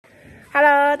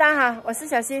Hello， 大家好，我是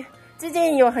小希。最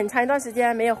近有很长一段时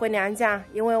间没有回娘家，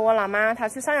因为我老妈她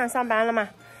去上阳上班了嘛。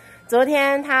昨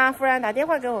天她忽然打电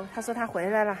话给我，她说她回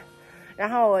来了。然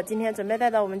后我今天准备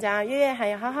带着我们家月月还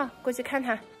有浩浩过去看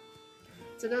她。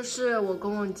这个是我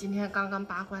公公今天刚刚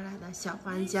拔回来的小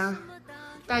黄姜，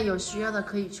大家有需要的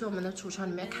可以去我们的橱窗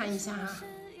里面看一下哈。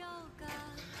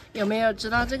有没有知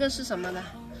道这个是什么的？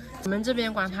我们这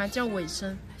边管它叫尾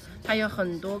参，它有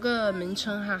很多个名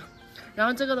称哈。然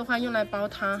后这个的话用来煲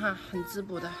汤哈，很滋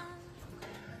补的。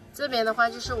这边的话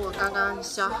就是我刚刚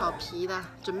削好皮的，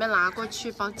准备拿过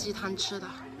去煲鸡汤吃的。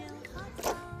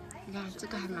你看这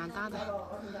个还蛮大的，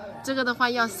这个的话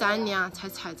要3年才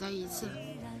采摘一次。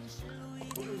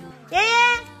爷爷，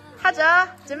浩哲，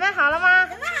准备好了吗？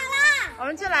准备好了。我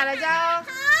们去奶奶家哦。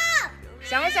好。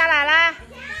想不想奶奶？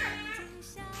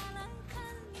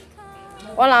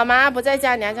我老妈不在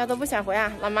家，娘家都不想回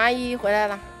啊。老妈一回来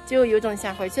了，就有种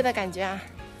想回去的感觉啊。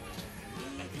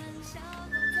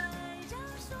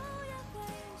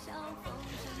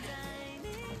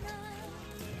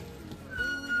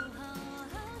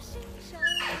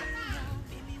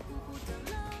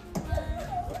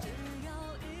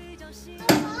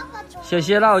小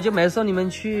希了，我就没送你们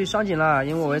去上井了，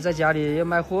因为我在家里要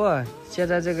卖货。现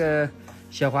在这个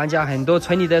小黄家很多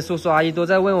村里的叔叔阿姨都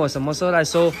在问我什么时候来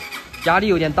收，压力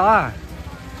有点大。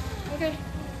OK。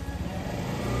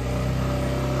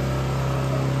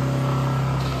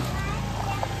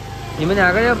你们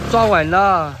2个要抓稳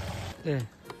了，对，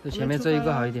就前面这一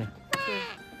个好一点。对，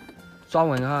抓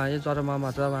稳哈，要抓着妈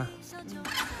妈，知道吧？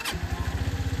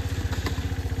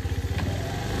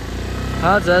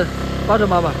好，走，抱着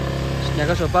妈妈，2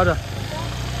个手抱着。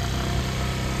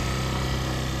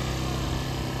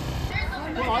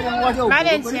买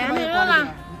点钱的热了，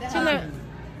现在。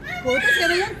我这现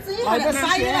在要自己买点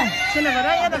啥呀？现在不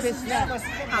然要得回事。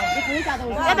好，你可以加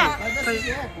多少？要得。可以。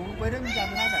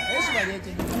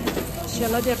选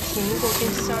了点苹果跟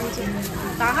香蕉，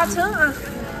打下车啊！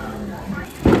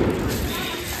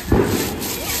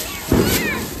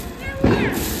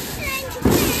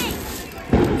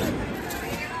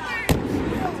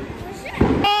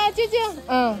舅舅，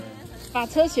把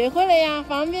车学会了呀，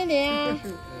方便点呀。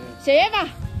小月吧，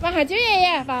帮喊舅爷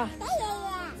爷吧。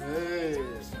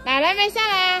奶奶没下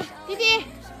来啊，弟弟。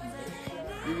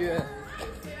弟弟。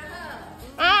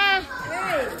啊。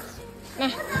来。这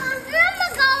么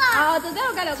高了。就这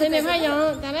么高了。存2块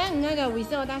用，但是那个卫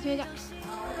生我打出去。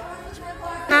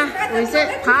啊，卫生，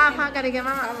爬，赶紧给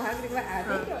妈妈。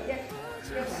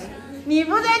你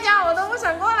不在家，我都不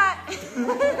想过来。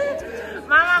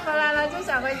妈妈回来了就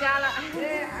想回家了。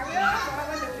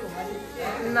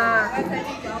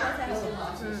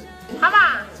好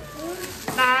吧。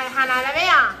来喊奶奶没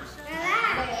有？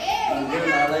奶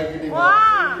奶。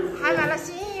哇，还买了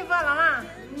新衣服，老妈。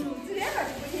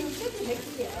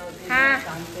看。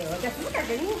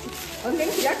我跟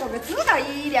你家哥哥知道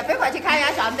100块钱看一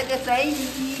下，像这个生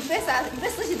意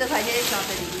140多块钱的消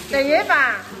费力。1个月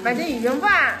吧，买件羽绒服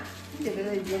啊。这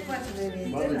个羽绒服是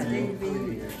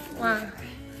哇，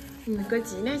个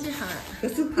质量是好。这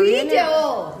是贵的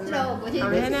哦，知道不？好漂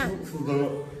亮。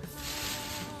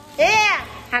爷爷，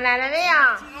喊奶奶没有？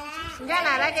你看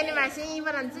奶奶给你买新衣服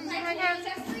了，你自己去看看。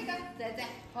在，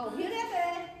好漂亮的。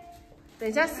等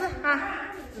一下试哈。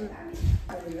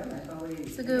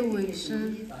这个尾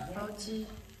参煲鸡。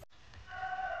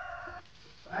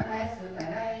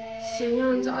先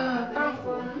用这个大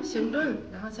火先炖，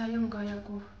然后再用高压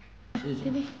锅。谢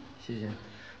谢。谢谢。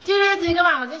就这一个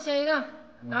吧，我再切一个，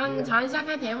然后你尝一下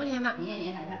看甜不甜的。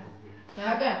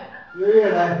来个。月月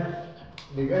来，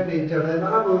你看你长得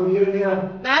那么漂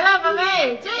亮。来了，宝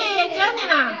贝，舅爷爷教你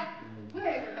了。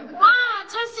哇，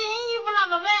穿新衣服了，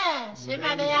宝贝，谁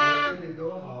买的呀？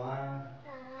多好啊！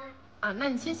啊，那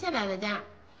你谢谢奶奶家。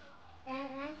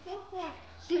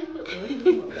谢谢。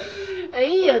哎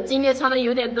呦，今天穿的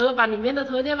有点多，把里面的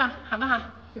脱掉吧，好不好？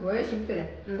我也辛苦了。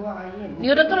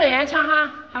留着过年穿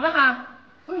哈，好不好？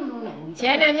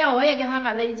前2天我也给他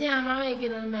买了一件，妈妈也给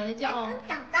他买了一件哦。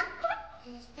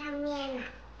上面呢？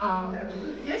哦，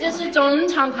这是中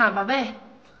长塔，宝贝。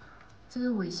这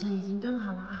个尾参已经炖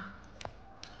好了啊。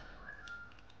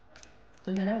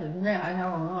炖下来就现在还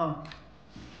想玩哦。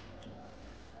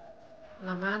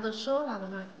老妈都瘦了，老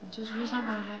妈你就是去上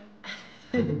班还。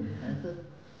这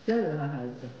个还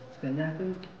是现在都。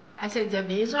还想减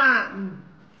肥是吧？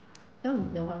要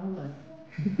你的话我们。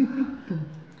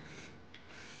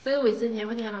这个尾参甜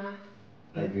不甜，老妈？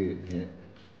还可以甜。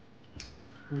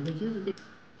就是这。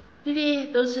弟弟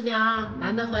都是你啊，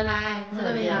难得回来，知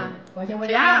道没有？我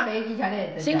俩飞机下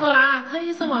来，辛苦了，特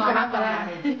意送我妈妈回来。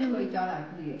回家了，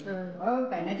我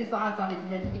本来就耍的，今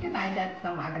天一个男的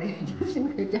上马个的，就是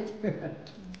回家去了。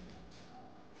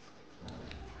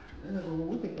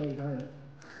我这个一个人，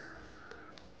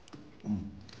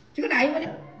这个大一我的。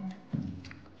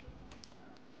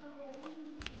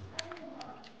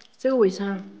这个卫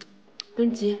生，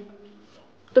炖鸡、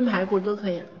炖排骨都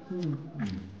可以。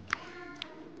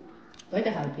为得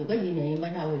好，就个一年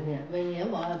买啥卫生，每年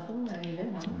我送来一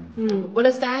点啥。我的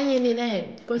3爷的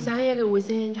嘞，过3爷的卫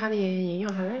生它的营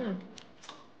养好那个。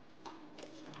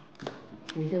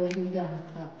你这个就叫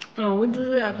焖猪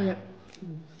肉也可以，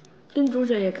炖猪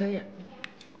血也可以。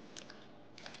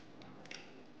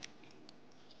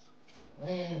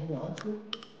老吃，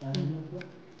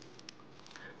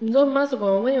你说妈是个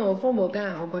我有父母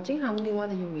感，我经常问你我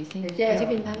的有卫生，而且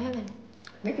给你打电话。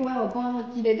mấy chúng ta có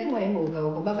chỉ để đến ngoài một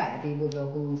rồi có ba bạn thì một rồi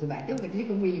cùng sự bạn chứ cái gì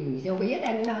cũng vì sao biết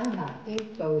đang nó hả cái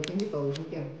cầu trên cái cầu xuống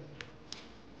kìa.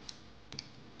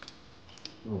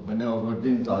 Bên nào có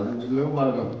tin tỏi thì lớn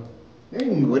bao rồi. Cái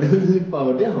người đó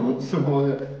vào đấy không sao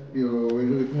rồi. Cái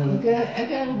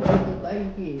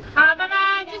gì. 好，拜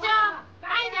拜，舅舅，快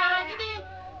一点，弟弟，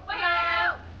回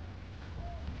来。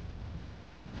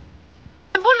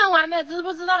不能玩的，知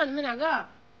不知道你们2个？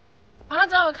完了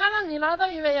之后，我看到你捞到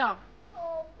鱼没有？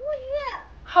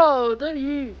好的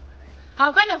鱼，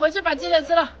好，快点回去把鸡腿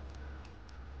吃了。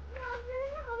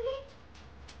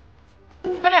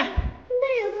快点。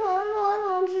那有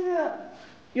汤吃。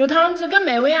有汤吃更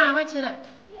美味啊！快起来。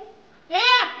哎，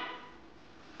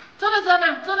坐在这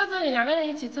呢，坐在这里2个人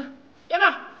一起吃，要不？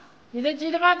你的鸡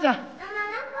腿包子。妈妈，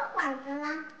那个管子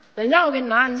呢？等一下我给你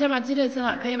拿，你先把鸡腿吃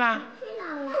了，可以吧？去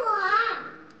哪了？我。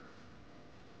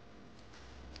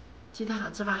鸡腿好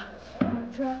吃吧？好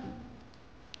吃。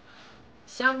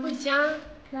香不香？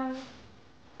香。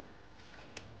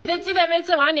你的鸡腿没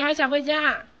吃完，你还想回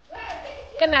家？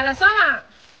跟奶奶算了。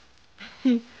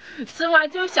吃完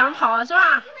就想跑是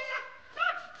吧？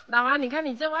老王，你看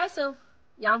你这外甥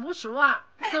养不熟啊，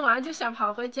吃完就想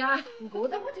跑回家。我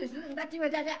都不就是那几位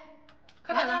姐姐，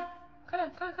快点来，快点，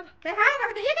快点，快点！来，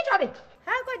那个一个家的，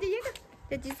快点一个，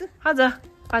这鸡翅。耗子，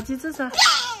把鸡翅吃了。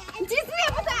鸡翅也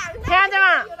不吃。看见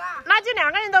吗？那就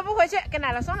2个人都不回去，跟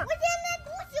奶奶算了。我现在不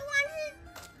喜欢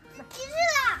吃鸡翅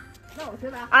了。那我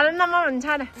吃吧。啊，那妈妈你吃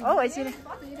的，我回去的。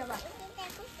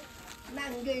那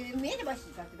你给面就把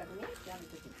洗干净了，面这样子。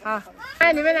好，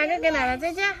哎，你们2个跟奶奶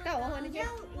再见。那我和你讲。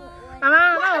妈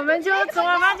妈，那我们就吃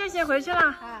完饭就先回去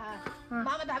了。妈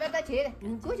妈大边再切的，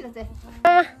过去了噻。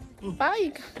妈妈，包一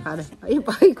个。好的，哎呦，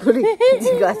包一个的，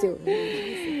这个就。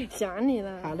想你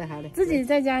了。好的，好的。自己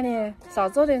在家里少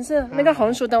做点事。那个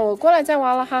红薯等我过来再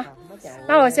挖了哈。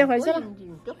那我先回去了。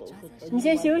你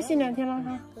先休息2天了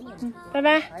哈。拜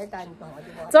拜。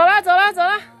走了，走了，走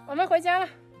了，我们回家了。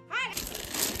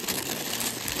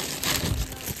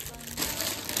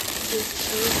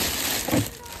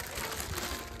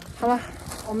好了，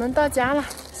我们到家了，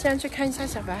现在去看一下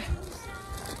小白。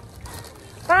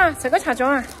爸，这个乔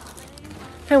装啊，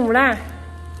很无赖。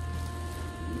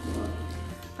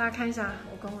大家看一下，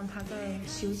我公公他在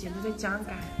修剪这个姜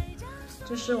杆，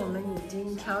这是我们已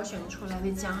经挑选出来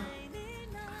的姜。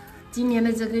今年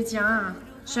的这个姜啊，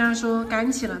虽然说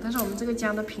干起了，但是我们这个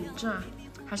姜的品质啊，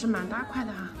还是蛮大块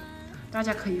的哈，大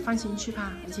家可以放心去拍，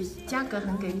而且价格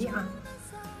很给力啊。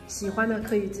喜欢的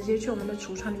可以直接去我们的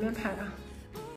橱窗里面拍啊。